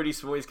Deacon, who's pretty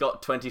small. He's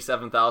got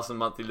 27,000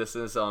 monthly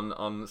listeners on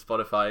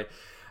Spotify.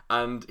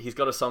 And he's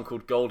got a song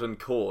called Golden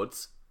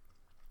Chords,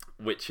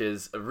 which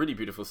is a really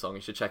beautiful song.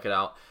 You should check it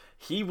out.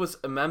 He was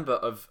a member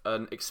of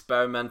an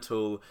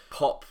experimental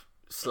pop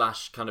 /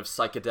 kind of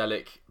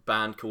psychedelic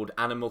band called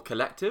Animal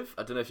Collective.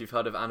 I don't know if you've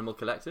heard of Animal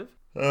Collective.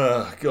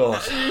 Oh,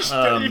 God.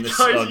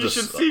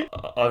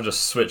 I'm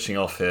just switching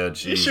off here.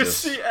 Jesus. You should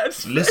see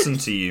Ed's face. Listen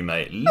to you,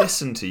 mate.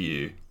 Listen to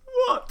you.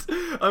 What?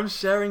 I'm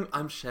sharing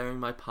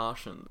my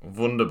passion.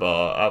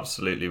 Wunderbar.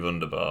 Absolutely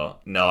wunderbar.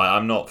 No,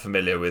 I'm not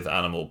familiar with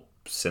Animal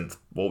synth.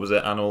 What was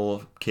it?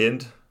 Animal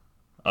Kid?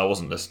 I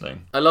wasn't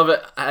listening. I love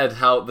it, Ed,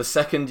 how the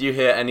second you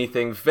hear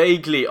anything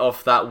vaguely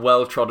off that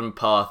well-trodden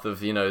path of,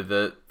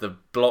 the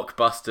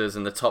blockbusters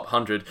and the top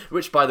 100,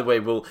 which, by the way,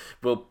 will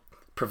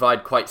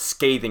provide quite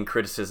scathing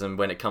criticism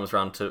when it comes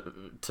around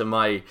to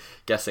my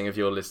guessing of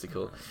your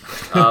listicle.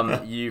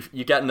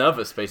 You get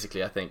nervous,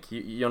 basically, I think.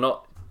 You're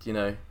not,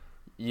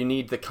 you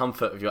need the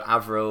comfort of your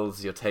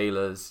Avrils, your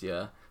Taylors,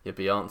 your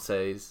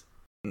Beyoncés.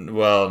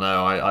 Well,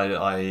 no,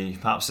 I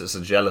perhaps it's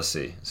a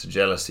jealousy. It's a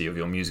jealousy of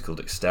your musical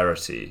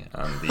dexterity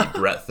and the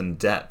breadth and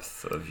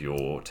depth of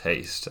your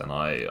taste, and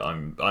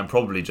I'm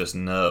probably just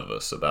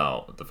nervous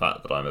about the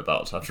fact that I'm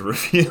about to have to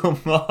reveal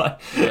my.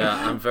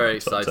 Yeah, I'm very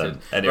excited.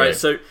 Anyway.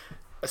 Right,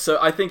 so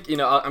I think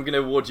I'm going to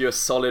award you a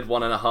solid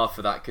 1.5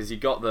 for that, because you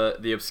got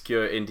the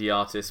obscure indie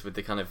artist with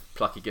the kind of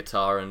plucky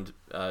guitar and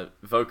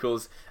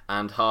vocals,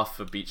 and half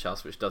for Beach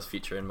House, which does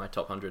feature in my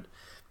top 100.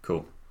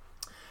 Cool.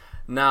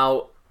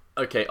 Now.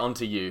 Okay, on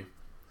to you.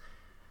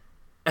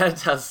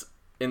 Ed has,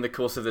 in the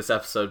course of this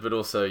episode, but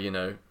also,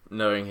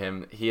 knowing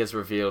him, he has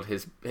revealed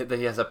that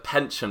he has a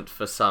penchant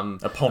for some...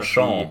 A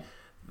penchant.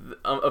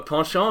 A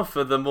penchant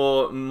for the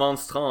more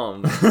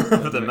mainstream.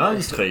 For the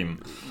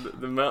mainstream.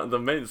 The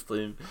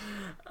mainstream.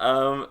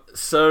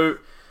 So,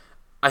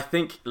 I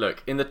think,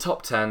 look, in the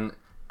top 10,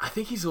 I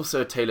think he's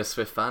also a Taylor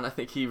Swift fan. I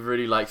think he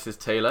really likes his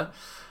Taylor.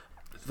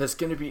 There's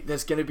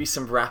gonna be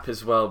some rap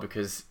as well,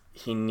 because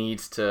he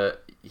needs to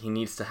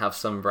have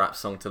some rap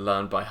song to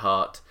learn by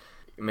heart.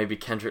 Maybe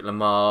Kendrick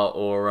Lamar,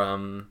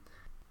 or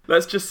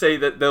let's just say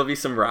that there'll be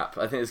some rap.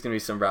 I think there's going to be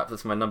some rap.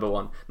 That's my number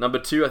 1. Number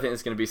 2, I think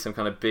there's going to be some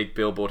kind of big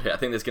Billboard hit. I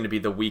think there's going to be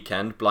The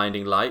Weeknd,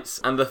 Blinding Lights.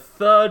 And the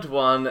third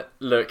one,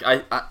 look,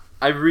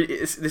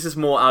 this is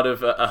more out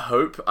of a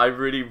hope. I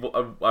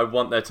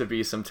want there to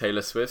be some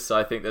Taylor Swift, so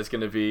I think there's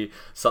going to be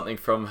something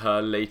from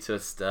her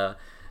latest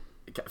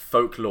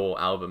folklore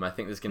album. I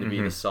think there's going to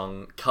be the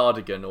song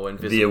Cardigan or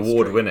Invisible The String.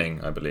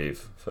 award-winning, I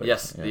believe.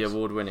 Yes, the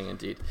award-winning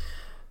indeed.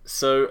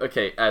 So,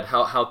 okay, Ed,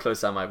 how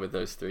close am I with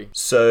those three?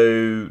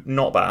 So,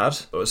 not bad.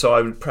 So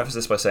I would preface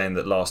this by saying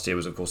that last year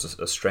was, of course,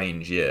 a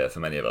strange year for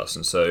many of us,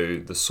 and so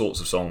the sorts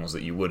of songs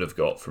that you would have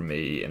got from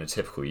me in a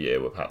typical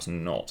year were perhaps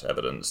not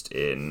evidenced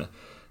in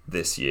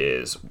this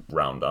year's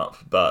roundup,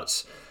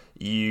 but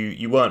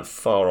you weren't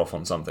far off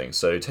on something.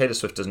 So Taylor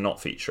Swift does not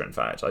feature, in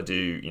fact. I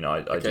do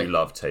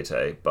love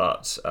Tay-Tay,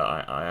 but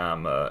I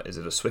am, is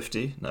it a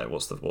Swiftie? No,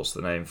 what's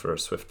the name for a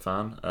Swift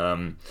fan?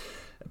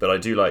 But I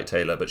do like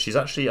Taylor, but she's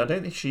actually, I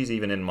don't think she's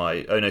even in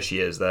my... Oh, no, she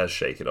is. There's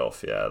Shake It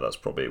Off. Yeah, that's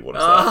probably what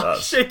it's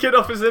that's... Shake It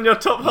Off is in your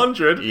top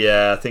 100?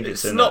 Yeah, I think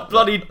it's in... It's not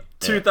bloody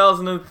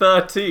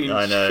 2013.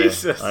 I know,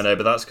 Jesus. I know,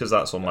 but that's because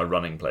that's on my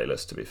running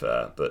playlist, to be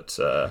fair. But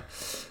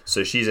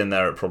so she's in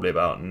there at probably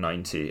about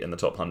 90 in the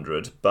top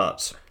 100,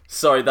 but...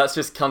 Sorry, that's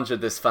just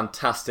conjured this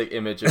fantastic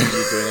image of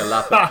you doing a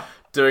lap...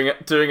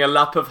 Doing a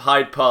lap of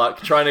Hyde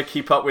Park, trying to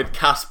keep up with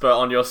Casper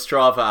on your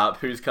Strava app,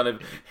 who's kind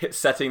of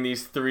setting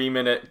these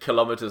 3-minute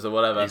kilometers or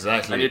whatever.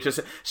 Exactly. And you're just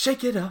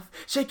shake it off.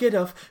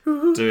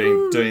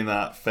 Doing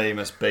that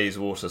famous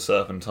Bayswater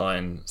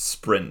Serpentine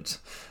sprint,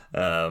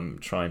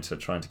 trying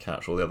to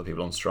catch all the other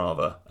people on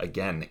Strava.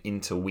 Again,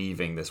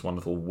 interweaving this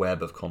wonderful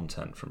web of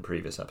content from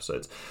previous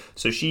episodes.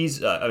 So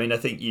she's, I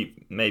think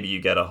you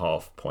get a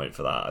half point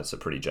for that. It's a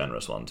pretty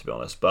generous one, to be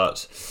honest.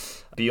 But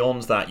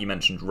beyond that, you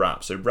mentioned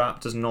rap. So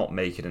rap does not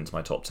make it into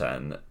my top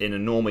 10. In a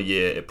normal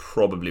year, it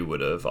probably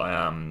would have. I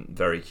am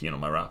very keen on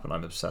my rap and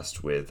I'm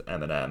obsessed with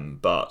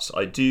Eminem. But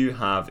I do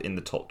have in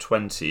the top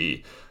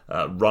 20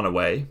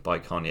 Runaway by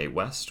Kanye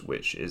West,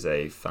 which is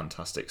a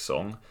fantastic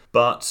song.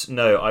 But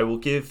no, I will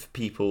give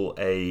people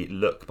a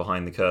look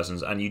behind the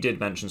curtains. And you did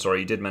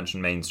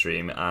mention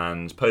mainstream,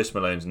 and Post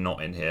Malone's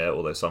not in here,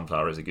 although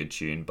Sunflower is a good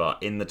tune.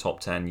 But in the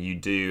top 10, you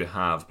do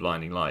have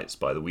Blinding Lights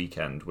by The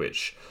Weeknd,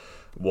 which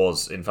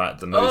was in fact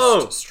the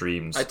most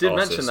streamed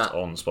artist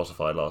on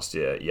Spotify last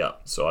year. Yeah,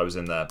 so I was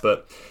in there.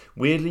 But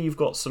weirdly, you've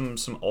got some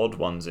odd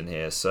ones in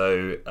here.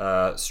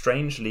 So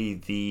strangely,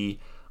 the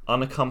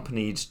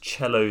unaccompanied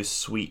cello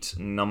suite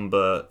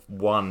number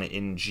 1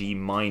 in G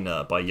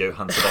minor by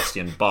Johann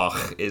Sebastian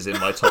Bach is in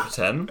my top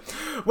 10.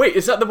 Wait,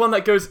 is that the one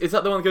that goes? Yes.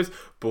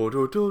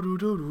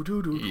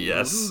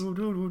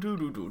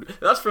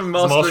 That's from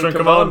Master and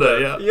Commander.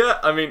 Yeah. Yeah,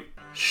 I mean,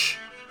 shh.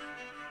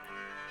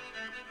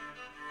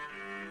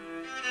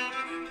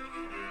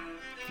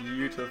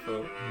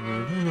 Beautiful.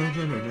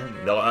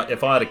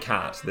 If I had a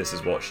cat, this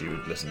is what she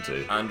would listen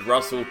to. And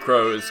Russell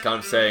Crowe is kind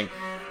of saying,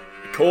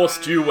 course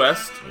due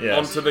west,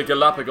 onto the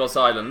Galapagos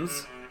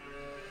Islands.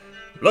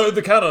 Load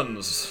the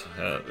cannons!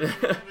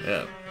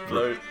 Yeah.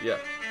 Yeah.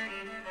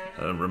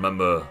 And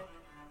remember,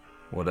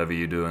 whatever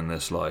you do in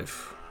this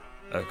life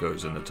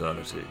echoes in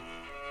eternity.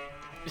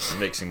 I'm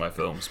mixing my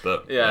films,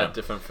 but... Yeah,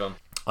 different film.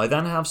 I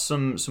then have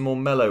some more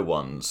mellow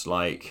ones,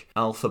 like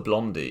Alpha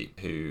Blondy,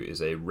 who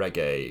is a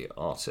reggae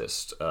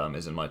artist,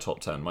 is in my top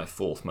 10. My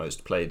 4th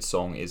most played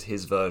song is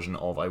his version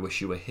of I Wish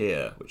You Were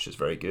Here, which is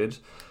very good.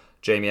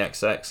 Jamie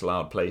XX,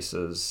 Loud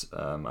Places,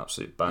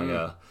 absolute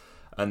banger.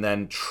 And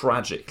then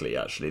tragically,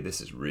 actually, this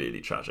is really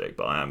tragic,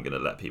 but I am going to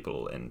let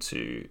people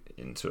into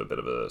a bit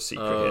of a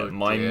secret here.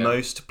 My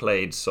most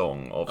played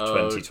song of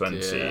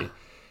 2020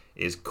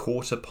 is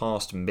Quarter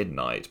Past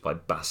Midnight by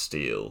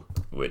Bastille,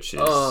 which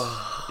is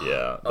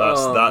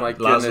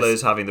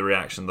Laszlo's having the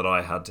reaction that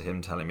I had to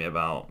him telling me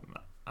about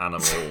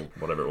Animal,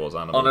 whatever it was,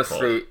 Animal.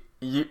 Honestly,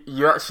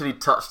 you actually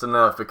touched a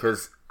nerve,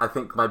 because I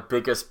think my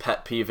biggest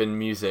pet peeve in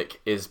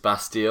music is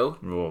Bastille.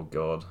 Oh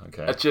God,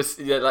 okay.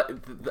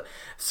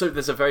 So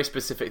there's a very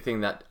specific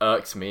thing that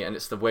irks me, and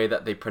it's the way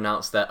that they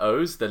pronounce their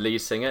O's. The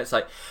lead singer, it's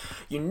like,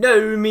 you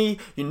know me,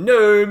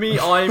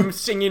 I'm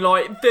singing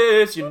like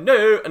this, and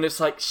it's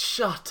like,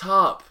 shut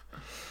up.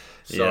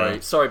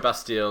 Sorry,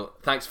 Bastille.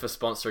 Thanks for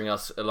sponsoring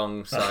us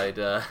alongside.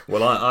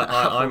 Well,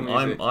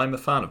 I'm a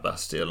fan of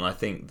Bastille, and I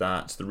think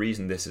that the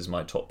reason this is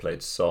my top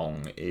played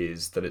song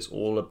is that it's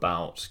all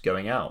about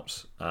going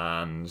out,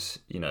 and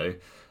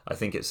I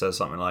think it says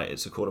something like,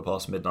 it's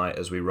midnight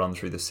as we run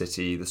through the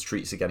city, the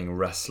streets are getting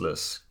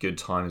restless, good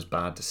times,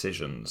 bad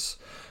decisions.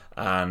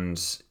 And,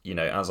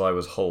 as I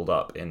was holed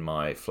up in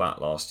my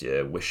flat last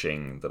year,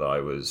 wishing that I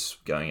was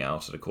going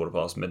out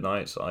at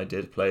midnight, I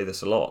did play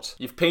this a lot.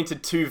 You've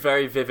painted 2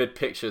 very vivid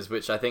pictures,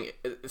 which I think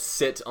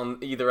sit on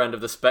either end of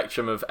the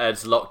spectrum of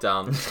Ed's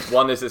lockdown.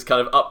 One is this kind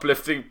of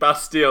uplifting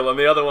Bastille, and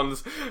the other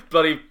one's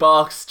bloody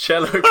Bach's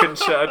cello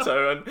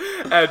concerto, and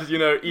Ed,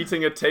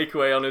 eating a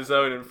takeaway on his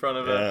own in front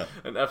of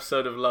an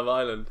episode of Love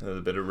Island. There's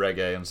a bit of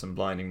reggae and some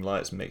Blinding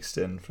Lights mixed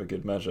in for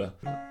good measure.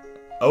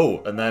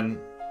 Oh, and then...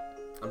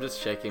 I'm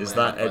just shaking my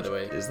head, by the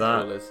way. Is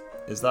that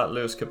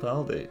Lewis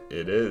Capaldi?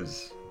 It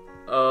is.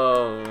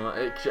 Oh,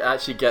 it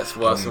actually gets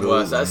worse and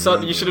worse.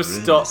 You should have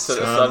stopped at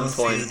some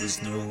point.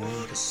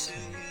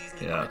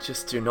 Yeah. I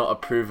just do not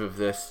approve of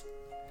this.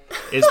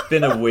 It's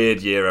been a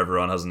weird year,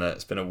 everyone, hasn't it?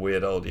 It's been a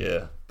weird old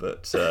year,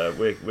 but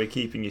we're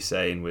keeping you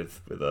sane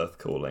with Earth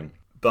Calling.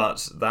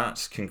 But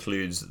that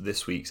concludes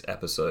this week's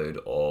episode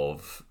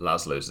of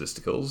Laszlo's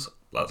Listicles.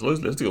 Laszlo's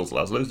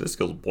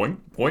Listicles,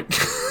 point.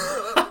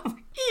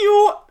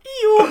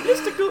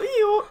 Listicle,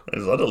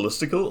 Is that a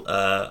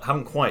listicle?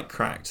 Haven't quite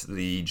cracked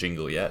the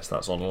jingle yet.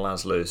 That's on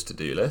Laszlo's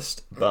to-do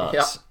list.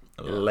 But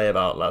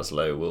Layabout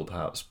Laszlo will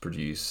perhaps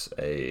produce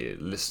a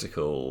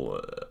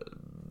listicle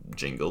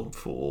jingle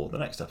for the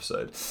next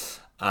episode.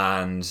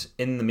 And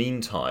in the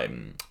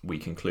meantime, we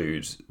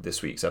conclude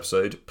this week's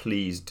episode.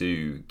 Please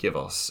do give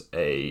us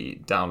a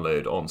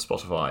download on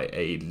Spotify,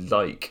 a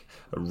like,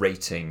 a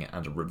rating,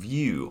 and a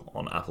review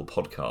on Apple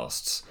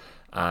Podcasts.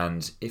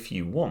 And if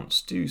you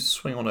want, do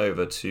swing on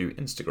over to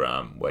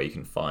Instagram, where you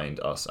can find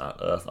us at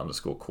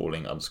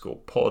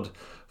earth_calling_pod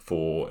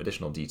for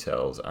additional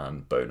details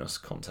and bonus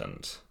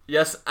content.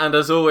 Yes, and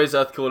as always,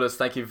 Earth Callers,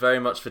 thank you very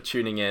much for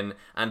tuning in.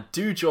 And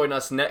do join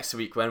us next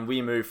week when we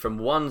move from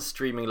one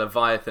streaming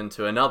Leviathan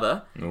to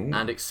another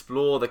and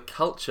explore the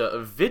culture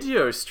of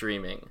video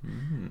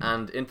streaming.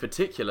 And in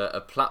particular, a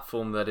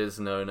platform that is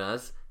known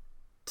as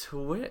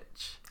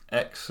Twitch.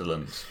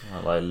 Excellent.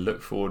 Well, I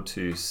look forward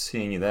to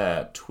seeing you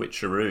there,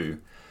 Twitcheroo.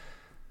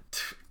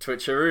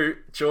 Twitcheroo.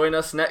 Join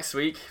us next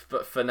week,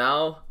 but for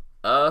now,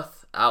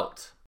 Earth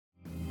out.